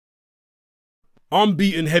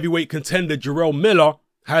unbeaten heavyweight contender Jarrell Miller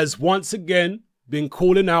has once again been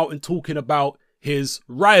calling out and talking about his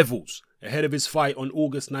rivals ahead of his fight on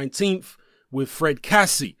August 19th with Fred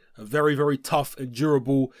Cassie, a very, very tough and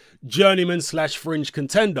durable journeyman slash fringe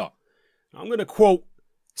contender. I'm going to quote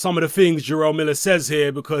some of the things Jarrell Miller says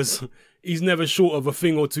here because he's never short of a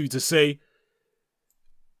thing or two to say.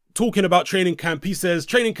 Talking about training camp, he says,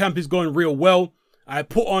 training camp is going real well. I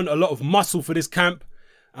put on a lot of muscle for this camp.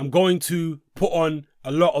 I'm going to put on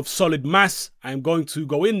a lot of solid mass. I'm going to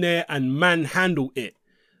go in there and manhandle it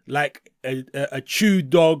like a chew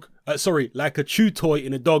dog. Like a chew toy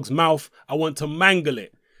in a dog's mouth. I want to mangle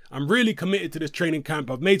it. I'm really committed to this training camp.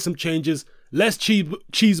 I've made some changes. Less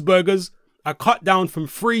cheeseburgers. I cut down from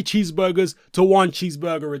 3 cheeseburgers to 1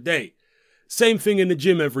 cheeseburger a day. Same thing in the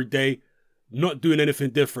gym every day. Not doing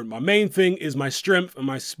anything different. My main thing is my strength and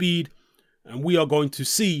my speed. And we are going to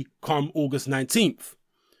see come August 19th.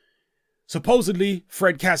 Supposedly,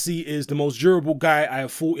 Fred Cassie is the most durable guy I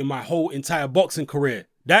have fought in my whole entire boxing career.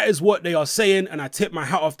 That is what they are saying, and I tip my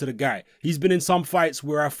hat off to the guy. He's been in some fights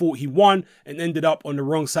where I thought he won and ended up on the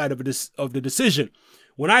wrong side of the decision.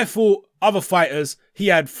 When I fought other fighters, he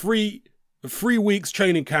had 3 weeks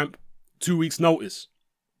training camp, 2 weeks notice.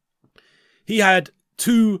 He had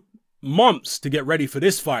 2 months to get ready for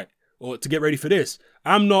this fight, or to get ready for this.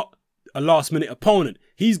 I'm not a last minute opponent.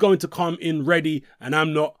 He's going to come in ready, and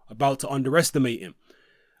I'm not about to underestimate him.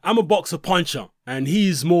 I'm a boxer puncher, and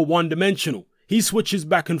he's more one-dimensional. He switches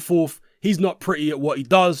back and forth. He's not pretty at what he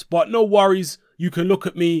does, but no worries. You can look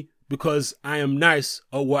at me because I am nice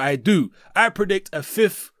at what I do. I predict a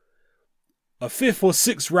fifth or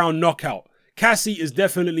 6th round knockout. Cassie is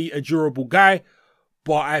definitely a durable guy,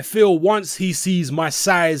 but I feel once he sees my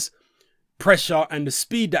size, pressure, and the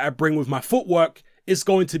speed that I bring with my footwork, it's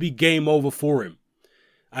going to be game over for him.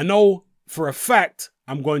 I know for a fact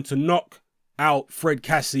I'm going to knock out Fred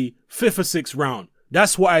Cassie 5th or 6th round.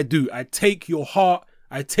 That's what I do. I take your heart,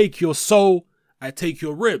 I take your soul, I take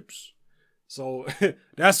your ribs. So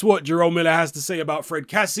that's what Jarrell Miller has to say about Fred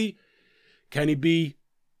Cassie. Can he be?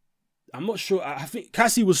 I'm not sure. I think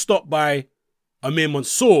Cassie was stopped by Amir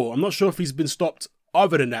Mansour. I'm not sure if he's been stopped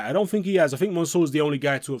other than that. I don't think he has. I think Mansour is the only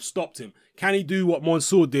guy to have stopped him. Can he do what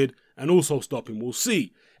Mansour did and also stop him? We'll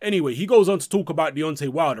see. Anyway, he goes on to talk about Deontay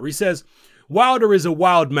Wilder. He says, Wilder is a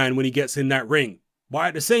wild man when he gets in that ring. But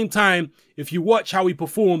at the same time, if you watch how he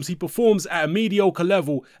performs at a mediocre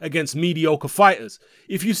level against mediocre fighters.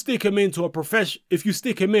 If you stick him into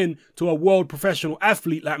a world professional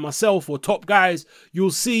athlete like myself or top guys,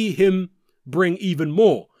 you'll see him bring even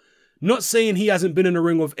more. Not saying he hasn't been in a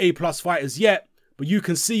ring with A+ fighters yet, but you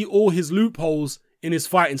can see all his loopholes in his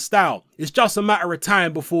fighting style. It's just a matter of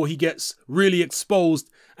time before he gets really exposed,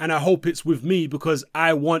 and I hope it's with me because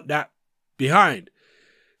I want that behind.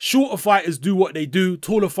 Shorter fighters do what they do.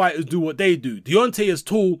 Taller fighters do what they do. Deontay is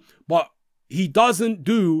tall, but he doesn't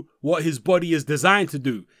do what his body is designed to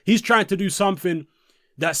do. He's trying to do something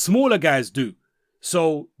that smaller guys do.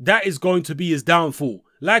 So that is going to be his downfall.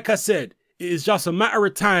 Like I said, it is just a matter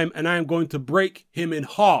of time and I am going to break him in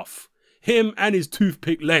half. Him and his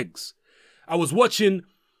toothpick legs. I was watching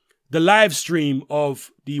the live stream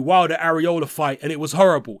of the Wilder Arreola fight and it was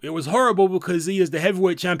horrible. It was horrible because he is the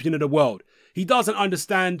heavyweight champion of the world. He doesn't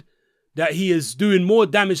understand that he is doing more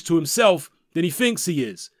damage to himself than he thinks he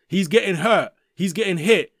is. He's getting hurt. He's getting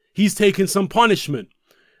hit. He's taking some punishment.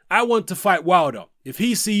 I want to fight Wilder. If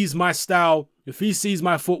he sees my style, if he sees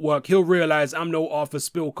my footwork, he'll realize I'm no Arthur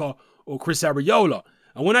Spilker or Chris Arreola.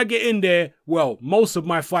 And when I get in there, well, most of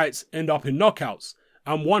my fights end up in knockouts.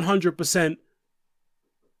 I'm 100%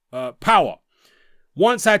 power.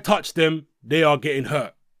 Once I touch them, they are getting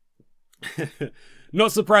hurt.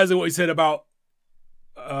 Not surprising what he said about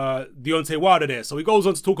Deontay Wilder there. So he goes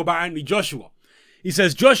on to talk about Anthony Joshua. He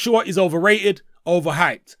says, Joshua is overrated,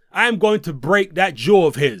 overhyped. I am going to break that jaw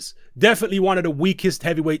of his. Definitely one of the weakest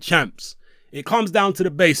heavyweight champs. It comes down to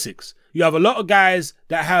the basics. You have a lot of guys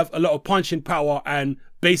that have a lot of punching power and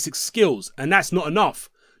basic skills, and that's not enough.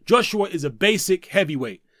 Joshua is a basic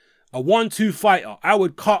heavyweight. A 1-2 fighter. I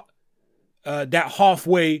would cut that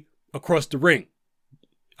halfway across the ring.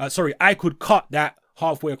 I could cut that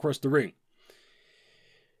halfway across the ring.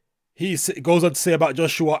 He goes on to say about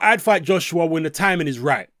Joshua, I'd fight Joshua when the timing is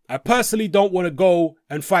right. I personally don't want to go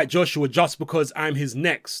and fight Joshua just because I'm his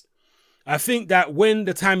next. I think that when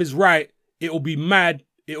the time is right, it will be mad.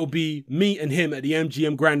 It will be me and him at the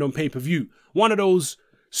MGM Grand on pay-per-view. One of those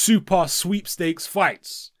super sweepstakes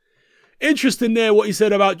fights. Interesting there what he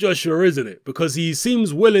said about Joshua, isn't it? Because he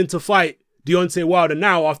seems willing to fight Deontay Wilder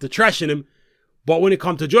now after trashing him. But when it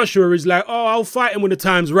comes to Joshua, he's like, oh, I'll fight him when the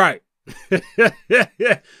time's right.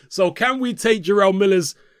 So can we take Jarrell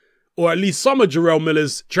Miller's, or at least some of Jarrell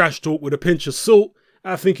Miller's trash talk with a pinch of salt?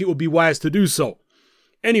 I think it would be wise to do so.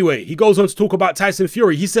 Anyway, he goes on to talk about Tyson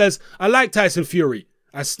Fury. He says, I like Tyson Fury.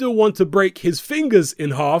 I still want to break his fingers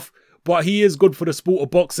in half, but he is good for the sport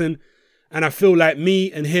of boxing. And I feel like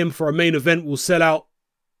me and him for a main event will sell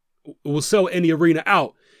any arena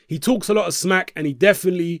out. He talks a lot of smack, and he does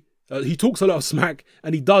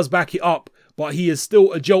back it up, but he is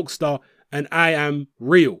still a jokester, and I am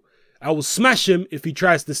real. I will smash him if he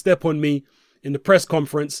tries to step on me in the press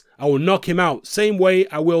conference. I will knock him out, same way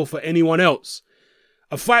I will for anyone else.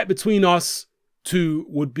 A fight between us two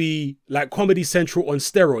would be like Comedy Central on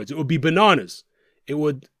steroids. It would be bananas. It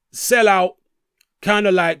would sell out, kind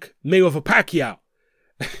of like Mayweather Pacquiao.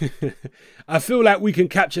 I feel like we can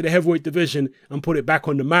capture the heavyweight division and put it back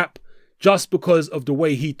on the map just because of the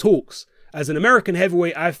way he talks. As an American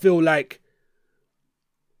heavyweight, I feel like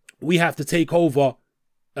we have to take over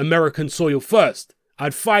American soil first.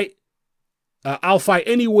 I'll fight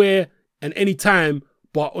anywhere and anytime,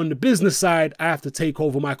 but on the business side, I have to take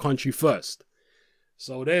over my country first.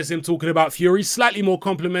 So there's him talking about Fury, slightly more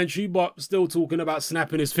complimentary, but still talking about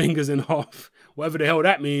snapping his fingers in half, whatever the hell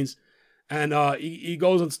that means. And he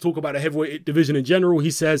goes on to talk about the heavyweight division in general.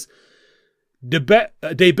 He says, they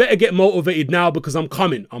better get motivated now because I'm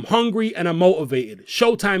coming. I'm hungry and I'm motivated.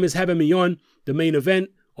 Showtime is having me on the main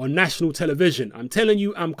event on national television. I'm telling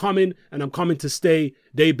you, I'm coming and I'm coming to stay.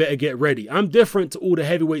 They better get ready. I'm different to all the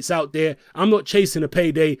heavyweights out there. I'm not chasing a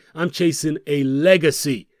payday. I'm chasing a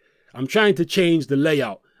legacy. I'm trying to change the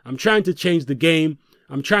layout. I'm trying to change the game.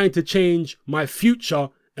 I'm trying to change my future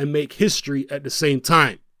and make history at the same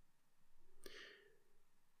time.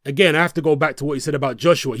 Again, I have to go back to what he said about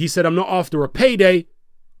Joshua. He said, I'm not after a payday,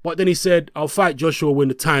 but then he said, I'll fight Joshua when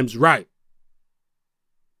the time's right.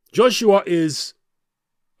 Joshua is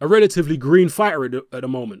a relatively green fighter at the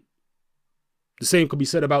moment. The same could be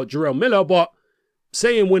said about Jarrell Miller, but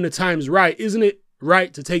saying when the time's right, isn't it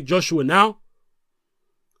right to take Joshua now?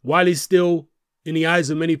 While he's still, in the eyes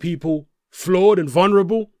of many people, flawed and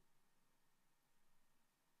vulnerable?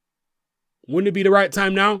 Wouldn't it be the right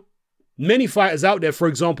time now? Many fighters out there, for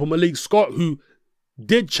example, Malik Scott, who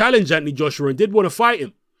did challenge Anthony Joshua and did want to fight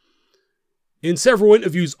him. In several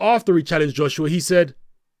interviews after he challenged Joshua, he said,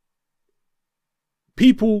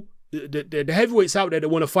 people, the heavyweights out there that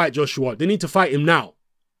want to fight Joshua, they need to fight him now.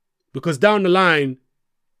 Because down the line,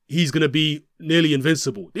 he's going to be nearly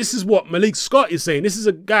invincible. This is what Malik Scott is saying. This is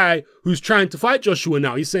a guy who's trying to fight Joshua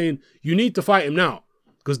now. He's saying, you need to fight him now.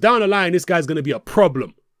 Because down the line, this guy's going to be a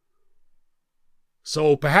problem.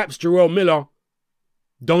 So perhaps Jarrell Miller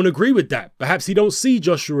don't agree with that. Perhaps he don't see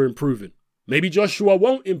Joshua improving. Maybe Joshua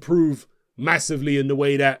won't improve massively in the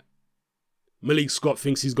way that Malik Scott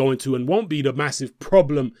thinks he's going to, and won't be the massive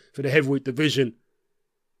problem for the heavyweight division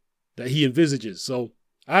that he envisages. So,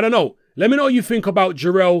 I don't know. Let me know what you think about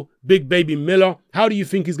Jarrell Big Baby Miller. How do you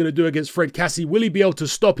think he's going to do against Fred Cassie? Will he be able to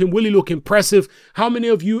stop him? Will he look impressive? How many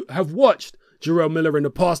of you have watched Jarrell Miller in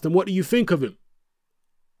the past, and what do you think of him?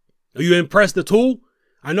 Are you impressed at all?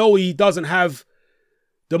 I know he doesn't have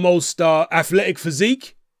the most athletic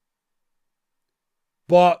physique,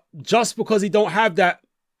 but just because he don't have that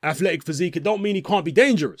athletic physique, it don't mean he can't be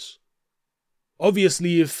dangerous.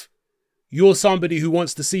 Obviously, if you're somebody who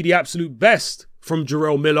wants to see the absolute best from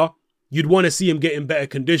Jarrell Miller, you'd want to see him get in better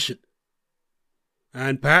condition.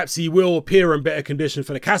 And perhaps he will appear in better condition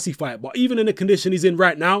for the Cassie fight. But even in the condition he's in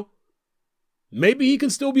right now, maybe he can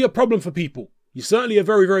still be a problem for people. He's certainly a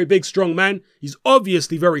very, very big, strong man. He's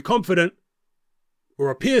obviously very confident, or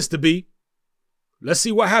appears to be. Let's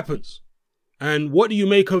see what happens. And what do you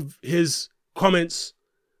make of his comments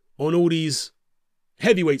on all these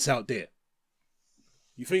heavyweights out there?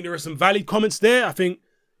 You think there are some valid comments there? I think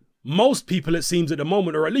most people, it seems at the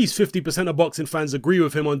moment, or at least 50% of boxing fans, agree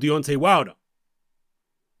with him on Deontay Wilder.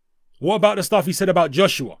 What about the stuff he said about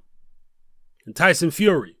Joshua and Tyson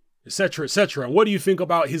Fury, etc., etc.? And what do you think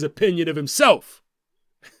about his opinion of himself?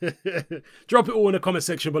 Drop it all in the comment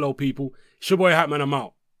section below, people. It's your boy Hatman, I'm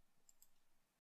out.